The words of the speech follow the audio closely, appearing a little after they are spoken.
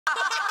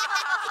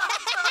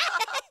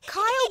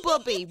Kyle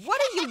Booby,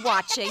 what are you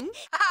watching?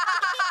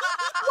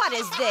 What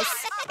is this?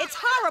 It's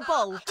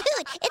horrible.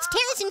 Dude, it's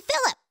Terrence and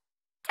Philip.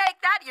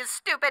 Take that, you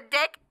stupid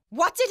dick.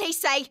 What did he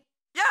say?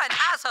 You're an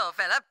asshole,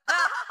 Philip.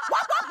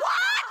 What?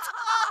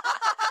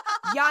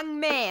 Young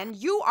man,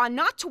 you are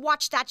not to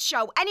watch that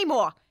show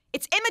anymore.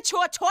 It's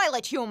immature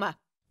toilet humor.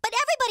 But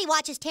everybody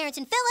watches Terrence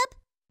and Philip.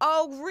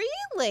 Oh,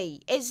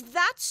 really? Is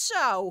that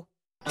so?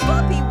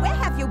 Bobby, where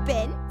have you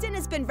been?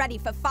 Dinner's been ready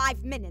for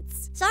 5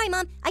 minutes. Sorry,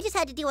 Mom. I just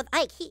had to deal with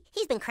Ike.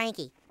 He's been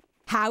cranky.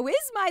 How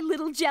is my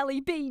little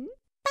jelly bean?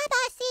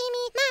 Bye-bye, see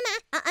me,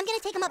 Mama. I'm gonna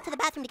take him up to the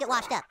bathroom to get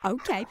washed up.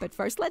 Okay, but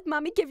first let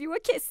Mommy give you a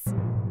kiss.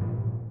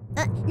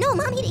 No,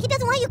 Mom, he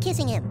doesn't want you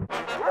kissing him.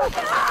 Oh,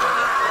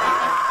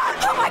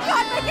 my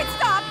God, make it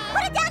stop!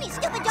 Put it down, you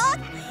stupid dog!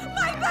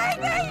 My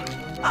baby!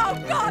 Oh,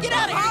 God! Get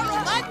out of here, you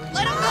mutt!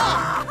 Let him go!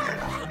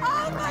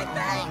 Oh, my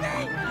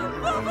baby!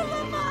 Bubble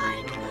of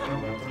mine!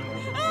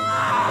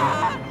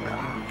 Ah!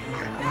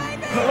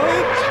 Baby!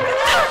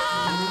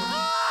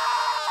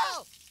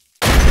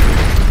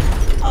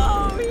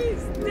 Oh,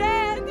 he's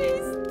dead!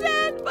 He's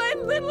dead! My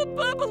little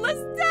bubble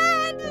is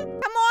dead!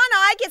 Come on,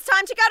 Ike, it's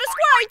time to go to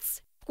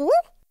Squirts! Ooh?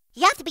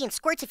 You have to be in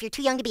Squirts if you're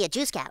too young to be a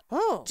Jew Scout.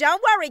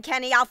 Don't worry,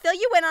 Kenny. I'll fill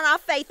you in on our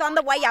faith on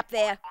the way up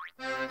there.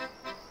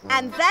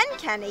 And then,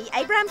 Kenny,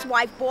 Abraham's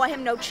wife bore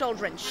him no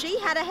children. She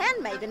had a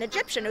handmaid, an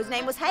Egyptian, whose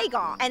name was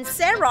Hagar. And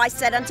Sarai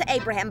said unto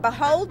Abraham,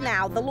 Behold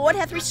now, the Lord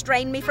hath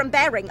restrained me from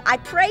bearing. I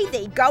pray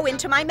thee, go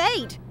into my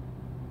maid.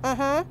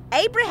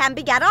 Abraham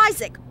begat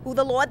Isaac, who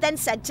the Lord then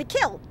said to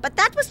kill. But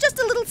that was just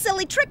a little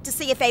silly trick to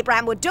see if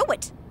Abraham would do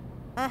it.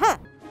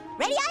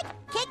 Ready, Ike?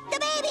 Kick the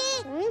baby!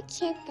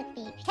 Kick the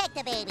baby. Kick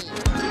the baby.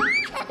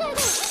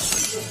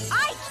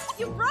 Ike,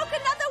 you broke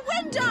another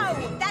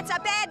window! That's a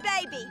bad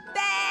baby.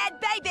 Bad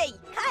baby.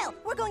 Kyle,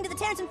 we're going to the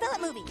Terrence and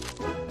Philip movie.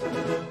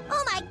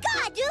 Oh my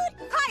God,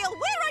 dude! Kyle,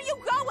 where are you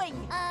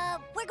going?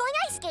 We're going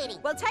ice skating.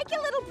 Well, take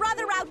your little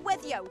brother out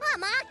with you.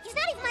 Mama, he's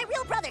not even my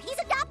real brother. He's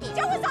adopted.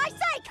 Do as I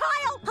say,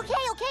 Kyle!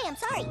 Okay, I'm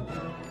sorry.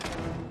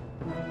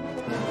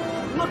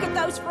 Look at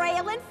those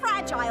frail and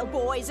fragile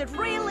boys. It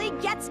really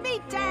gets me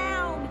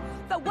down.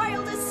 The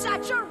world is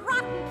such a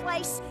rotten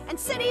place, and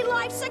city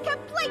life's a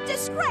complete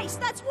disgrace.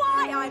 That's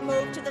why I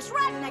moved to this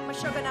redneck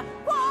Meshuggah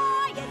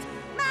quiet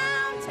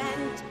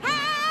mountain town.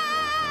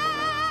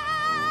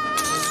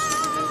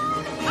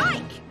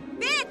 Ike,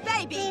 bad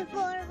baby.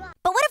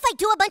 But what if I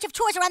do a bunch of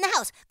chores around the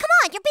house? Come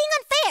on, you're being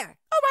unfair.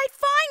 All right,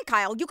 fine,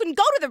 Kyle. You can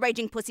go to the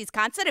Raging Pussies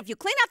concert if you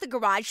clean out the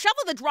garage,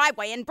 shovel the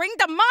driveway, and bring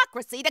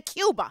democracy to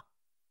Cuba.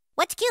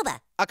 What's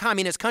Cuba? A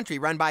communist country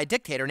run by a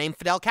dictator named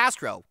Fidel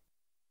Castro.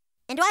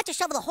 And do I have to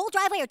shovel the whole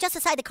driveway or just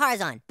the side the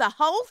car's on? The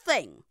whole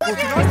thing. Oh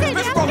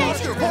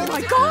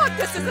my God,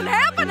 this isn't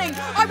happening.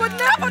 I would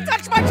never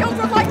touch my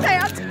children like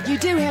that. You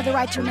do have the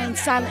right to remain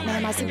silent,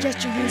 ma'am. I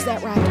suggest you use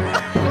that right.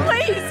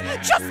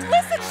 Please, just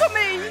listen to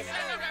me.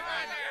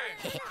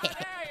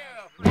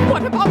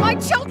 What about my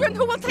children?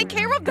 Who will take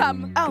care of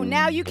them? Oh,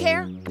 now you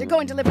care? They're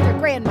going to live with their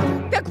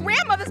grandmother. Their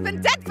grandmother's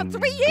been dead for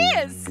 3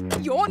 years.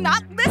 You're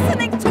not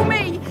listening to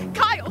me.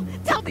 Kyle,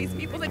 tell these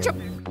people that you're...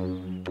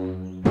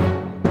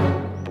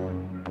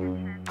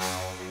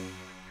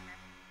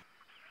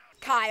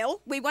 Kyle,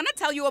 we want to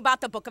tell you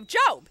about the book of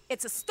Job.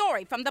 It's a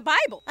story from the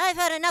Bible. I've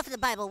had enough of the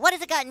Bible. What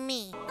has it gotten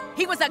me?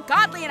 He was a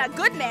godly and a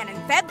good man and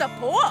fed the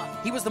poor.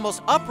 He was the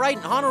most upright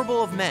and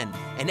honorable of men,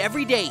 and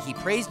every day he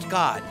praised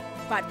God.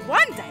 But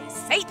one day,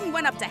 Satan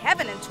went up to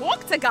heaven and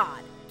talked to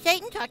God.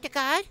 Satan talked to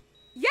God?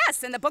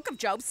 Yes, in the book of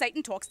Job,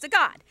 Satan talks to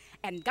God.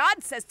 And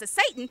God says to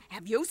Satan,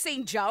 have you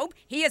seen Job?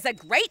 He is a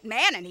great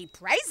man and he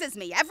praises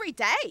me every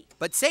day.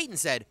 But Satan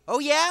said, oh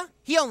yeah?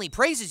 He only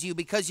praises you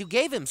because you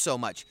gave him so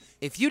much.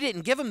 If you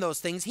didn't give him those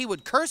things, he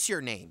would curse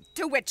your name.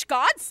 To which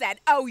God said,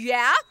 oh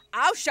yeah?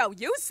 I'll show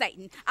you,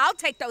 Satan. I'll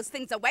take those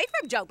things away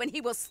from Job and he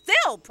will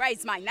still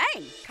praise my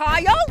name.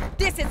 Kyle,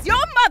 this is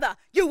your mother.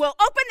 You will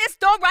open this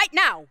door right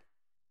now.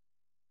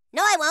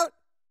 No, I won't.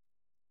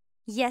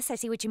 Yes, I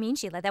see what you mean,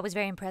 Sheila. That was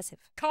very impressive.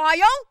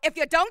 Kyle, if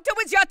you don't do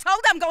as you're told,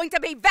 I'm going to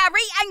be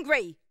very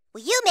angry.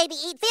 Well, you made me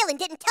eat veal and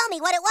didn't tell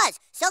me what it was.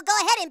 So go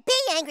ahead and be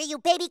angry, you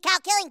baby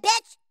cow-killing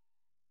bitch.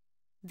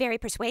 Very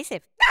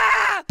persuasive.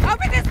 Ah!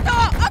 Open this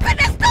door! Open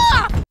this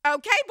door!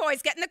 Okay,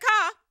 boys, get in the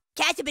car.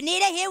 Casa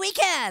Bonita, here we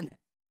come.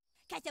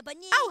 Casa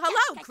Bonita, Oh,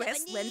 hello, Casa Chris,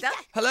 Bonita. Linda.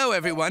 Hello,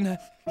 everyone.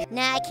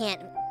 Nah, I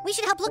can't. We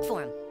should help look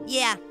for him.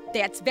 Yeah.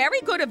 That's very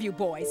good of you,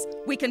 boys.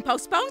 We can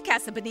postpone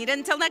Casa Bonita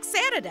until next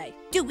Saturday.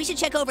 Dude, we should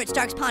check over at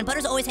Stark's Pond.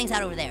 Butters always hangs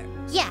out over there.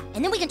 Yeah,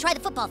 and then we can try the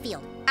football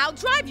field. I'll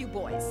drive you,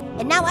 boys.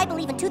 And now I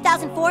believe in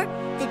 2004,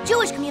 the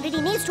Jewish community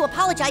needs to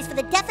apologize for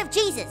the death of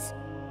Jesus.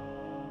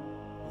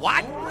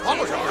 What?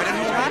 What? Can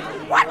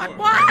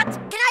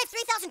I have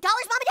 $3,000, Mom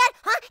and Dad?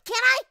 Huh?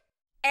 Can I?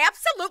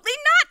 Absolutely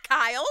not,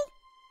 Kyle.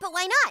 But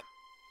why not?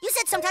 You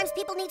said sometimes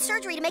people need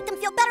surgery to make them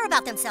feel better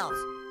about themselves.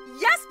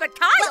 Yes, but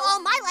Kyle... Well,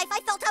 all my life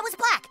I felt I was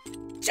black.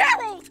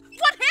 Gerald,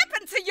 what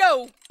happened to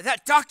you?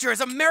 That doctor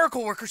is a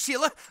miracle worker,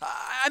 Sheila.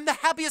 I'm the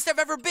happiest I've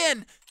ever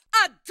been.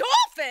 A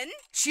dolphin?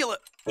 Sheila,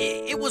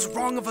 it was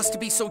wrong of us to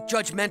be so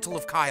judgmental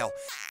of Kyle.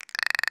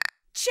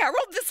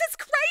 Gerald, this is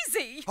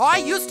crazy. Oh, I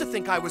used to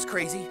think I was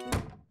crazy.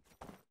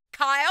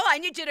 Kyle, I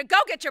need you to go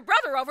get your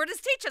brother over at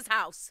his teacher's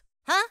house.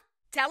 Huh?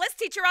 Tell his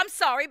teacher I'm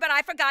sorry, but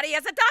I forgot he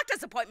has a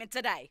doctor's appointment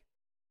today.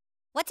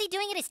 What's he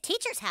doing at his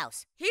teacher's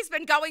house? He's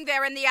been going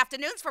there in the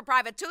afternoons for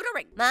private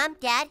tutoring. Mom,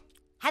 Dad,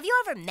 have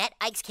you ever met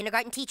Ike's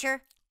kindergarten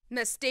teacher?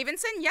 Miss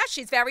Stevenson, yes,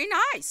 she's very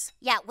nice.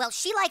 Yeah, well,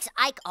 she likes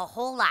Ike a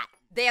whole lot.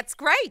 That's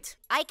great.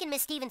 Ike and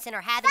Miss Stevenson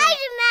are having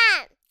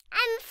Spider-Man!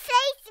 I'm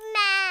Faith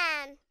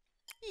Man!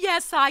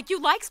 Yes, Ike,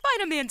 you like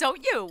Spider-Man,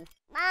 don't you?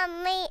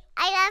 Mommy,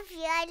 I love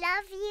you, I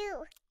love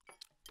you.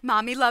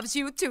 Mommy loves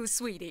you too,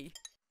 sweetie.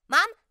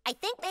 Mom, I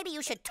think maybe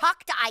you should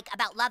talk to Ike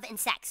about love and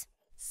sex.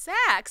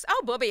 Sex?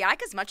 Oh, booby,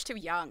 Ike is much too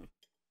young.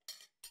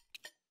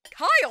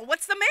 Kyle,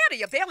 what's the matter?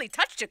 You barely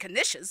touched your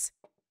knishes.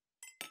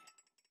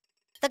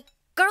 The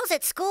girls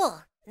at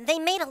school, they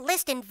made a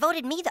list and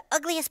voted me the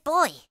ugliest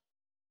boy.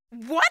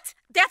 What?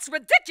 That's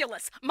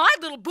ridiculous. My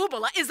little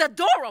boobala is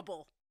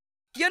adorable.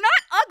 You're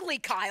not ugly,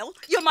 Kyle.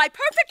 You're my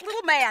perfect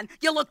little man.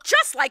 You look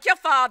just like your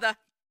father.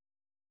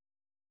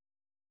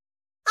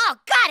 Oh,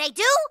 God, I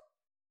do?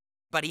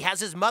 But he has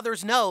his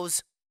mother's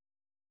nose.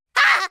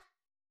 Ah!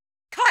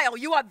 Kyle,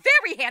 you are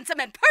very handsome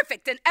and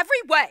perfect in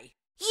every way.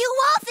 You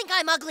all think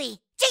I'm ugly.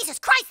 Jesus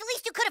Christ, the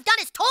least you could have done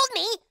is told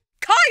me.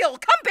 Kyle,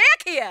 come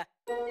back here.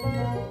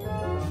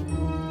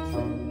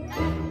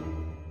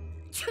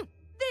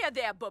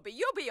 There, booby.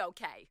 You'll be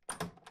okay.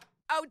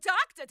 Oh,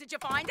 doctor, did you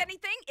find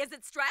anything? Is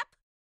it strep?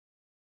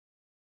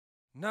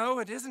 No,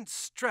 it isn't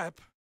strep.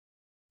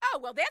 Oh,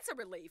 well, that's a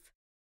relief.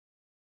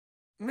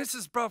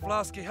 Mrs.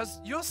 Broflovski, has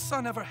your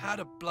son ever had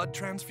a blood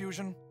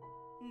transfusion?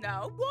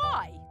 No,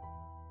 why?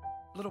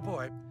 Little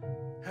boy,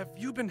 have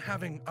you been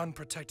having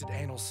unprotected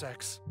anal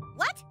sex?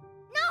 What?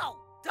 No!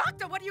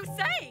 Doctor, what are you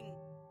saying?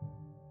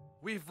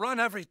 We've run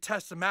every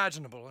test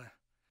imaginable.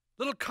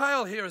 Little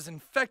Kyle here is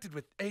infected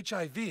with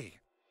HIV.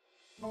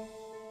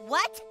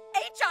 What?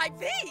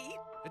 HIV?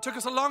 It took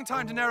us a long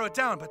time to narrow it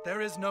down, but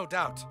there is no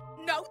doubt.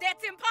 No,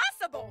 that's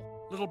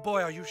impossible. Little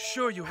boy, are you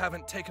sure you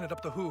haven't taken it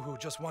up the hoo-hoo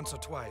just once or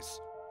twice?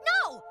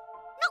 No!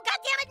 No,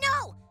 goddammit,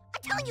 no!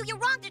 I'm telling you, you're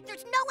wrong.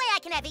 There's no way I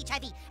can have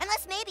HIV.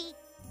 Unless maybe...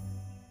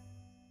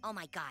 Oh,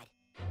 my God.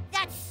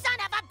 That son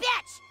of a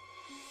bitch!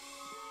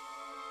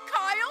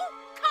 Kyle?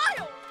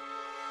 Kyle!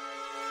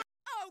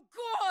 Oh,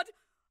 God!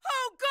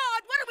 Oh,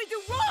 God! What did we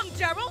do wrong,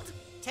 Gerald?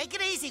 Take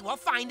it easy. We'll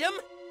find him.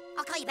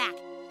 I'll call you back.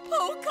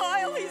 Oh,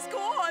 Kyle, he's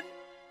gone.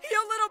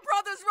 Your little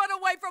brother's run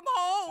away from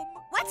home.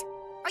 What?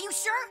 Are you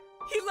sure?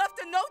 He left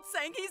a note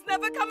saying he's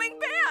never coming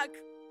back.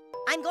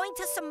 I'm going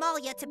to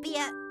Somalia to be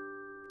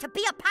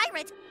a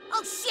pirate?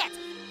 Oh, shit!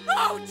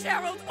 Oh,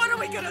 Gerald, what are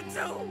we gonna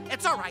do?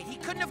 It's all right. He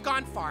couldn't have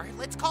gone far.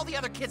 Let's call the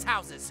other kids'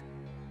 houses.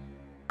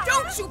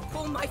 Don't you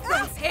pull my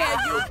friend's hair,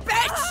 you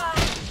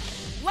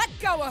bitch! Let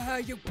go of her,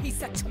 you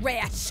piece of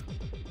trash!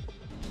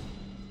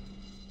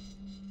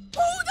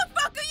 Who the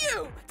fuck are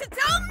you to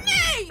tell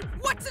me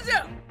what to do?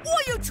 All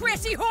you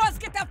trashy whores,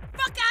 get the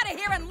fuck out of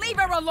here and leave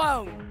her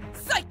alone!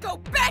 Psycho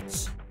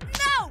bitch!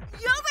 No,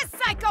 you're a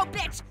psycho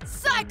bitch!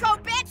 Psycho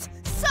bitch!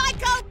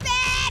 Psycho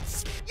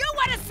bitch! You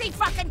wanna see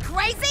fucking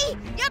crazy?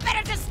 You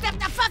better just step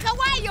the fuck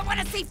away! You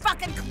wanna see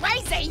fucking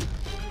crazy?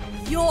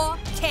 You're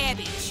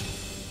cabbage!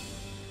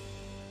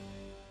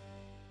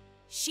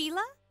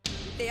 Sheila?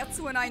 That's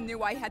when I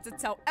knew I had to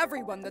tell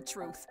everyone the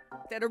truth.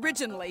 That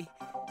originally,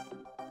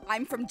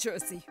 I'm from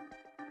Jersey.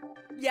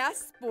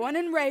 Yes, born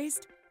and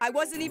raised. I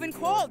wasn't even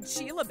called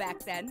Sheila back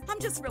then. I'm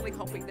just really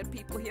hoping that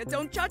people here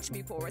don't judge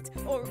me for it.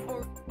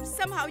 Or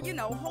somehow, you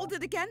know, hold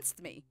it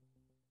against me.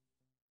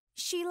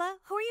 Sheila,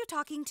 who are you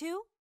talking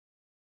to?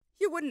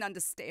 You wouldn't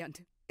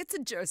understand. It's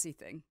a Jersey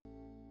thing.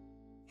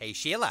 Hey,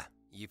 Sheila,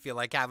 you feel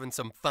like having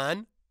some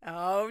fun?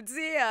 Oh,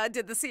 dear.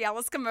 Did the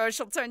Cialis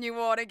commercial turn you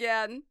on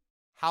again?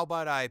 How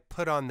about I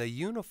put on the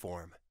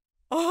uniform?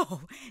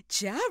 Oh,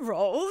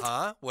 Gerald.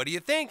 Huh? What do you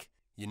think?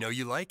 You know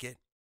you like it.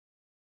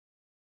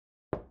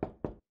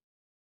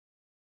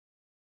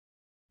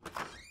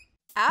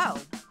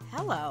 Oh,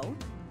 hello.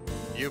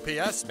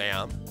 UPS,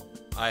 ma'am.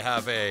 I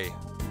have a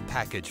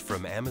package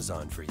from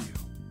Amazon for you.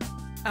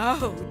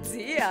 Oh,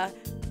 dear.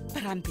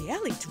 But I'm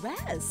barely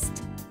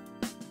dressed.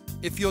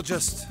 If you'll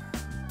just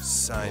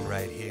sign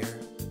right here.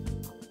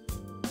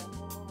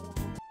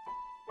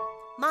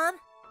 Mom,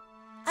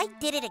 I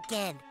did it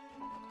again.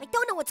 I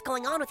don't know what's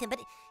going on with him, but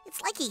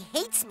it's like he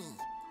hates me.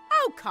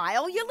 Oh,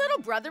 Kyle, your little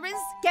brother is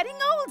getting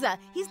older.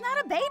 He's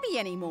not a baby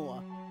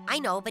anymore. I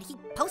know, but he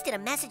posted a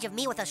message of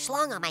me with a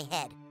schlong on my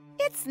head.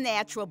 It's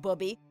natural,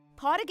 Booby.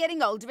 Part of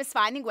getting older is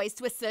finding ways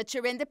to assert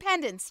your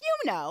independence.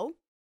 You know.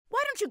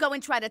 Why don't you go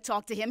and try to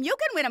talk to him? You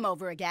can win him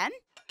over again.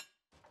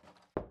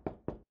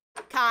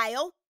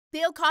 Kyle,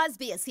 Bill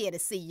Cosby is here to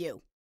see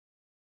you.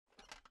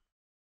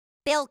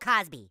 Bill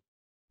Cosby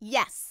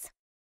Yes.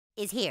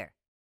 is here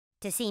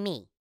to see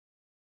me.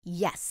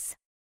 Yes.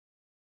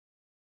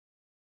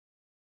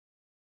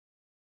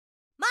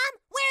 Mom,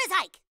 where is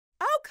Ike?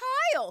 Oh,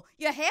 Kyle,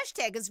 your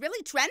hashtag is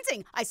really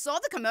trending. I saw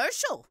the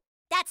commercial.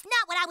 That's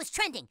not what I was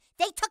trending.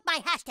 They took my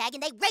hashtag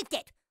and they raped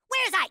it.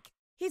 Where is Ike?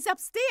 He's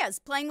upstairs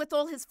playing with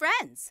all his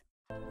friends.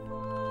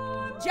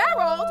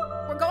 Gerald,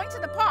 we're going to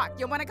the park.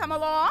 You want to come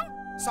along?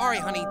 Sorry,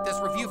 honey, this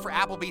review for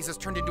Applebee's has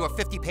turned into a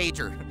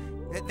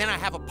 50-pager. Then I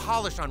have a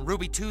polish on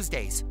Ruby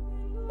Tuesdays.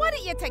 Why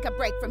don't you take a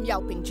break from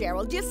yelping,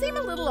 Gerald? You seem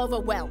a little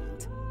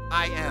overwhelmed.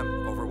 I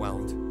am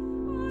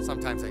overwhelmed.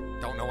 Sometimes I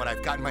don't know what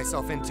I've gotten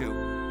myself into.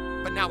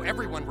 But now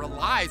everyone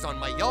relies on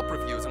my Yelp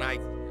reviews, and I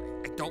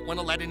don't want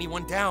to let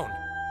anyone down.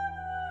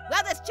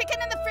 Well, there's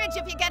chicken in the fridge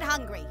if you get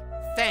hungry.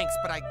 Thanks,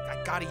 but I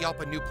gotta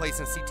Yelp a new place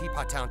in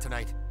Teapot Town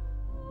tonight.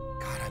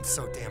 God, I'm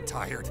so damn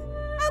tired.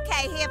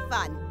 Okay, have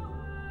fun.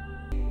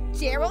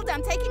 Gerald,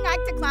 I'm taking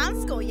Ike to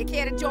clown school. You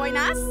care to join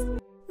us?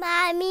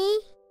 Mommy,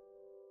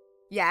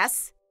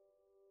 Yes?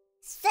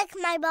 suck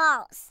my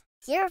balls.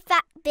 You're a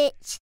fat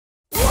bitch.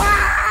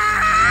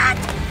 What?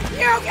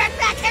 You get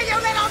back here, you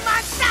little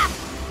monster!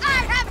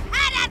 I have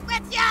had it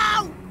with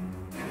you!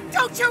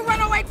 Don't you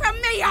run away from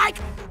me, Ike!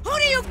 Who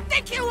do you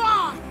think you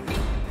are?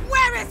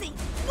 Where is he?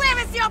 Where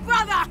is your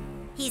brother?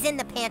 He's in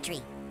the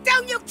pantry.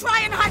 Don't you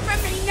try and hide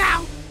from me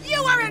now!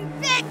 You are in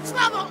big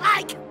trouble,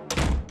 Ike!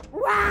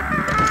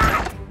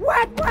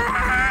 What?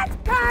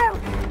 Kyle,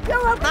 you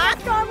open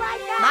the door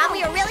right now! Mom,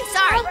 we are really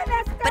sorry. Open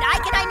this door! But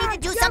Ike and I need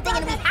to do something,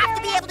 and we have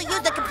to be able to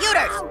use the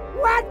computers.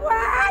 What?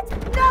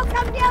 No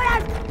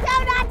computers! Do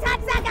not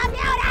touch the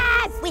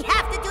computers! We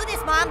have to do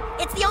this, Mom.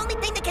 It's the only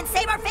thing that can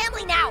save our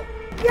family now.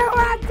 You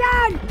are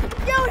done!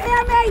 You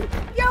hear me?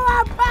 You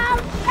are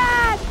both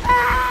done!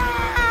 Ah!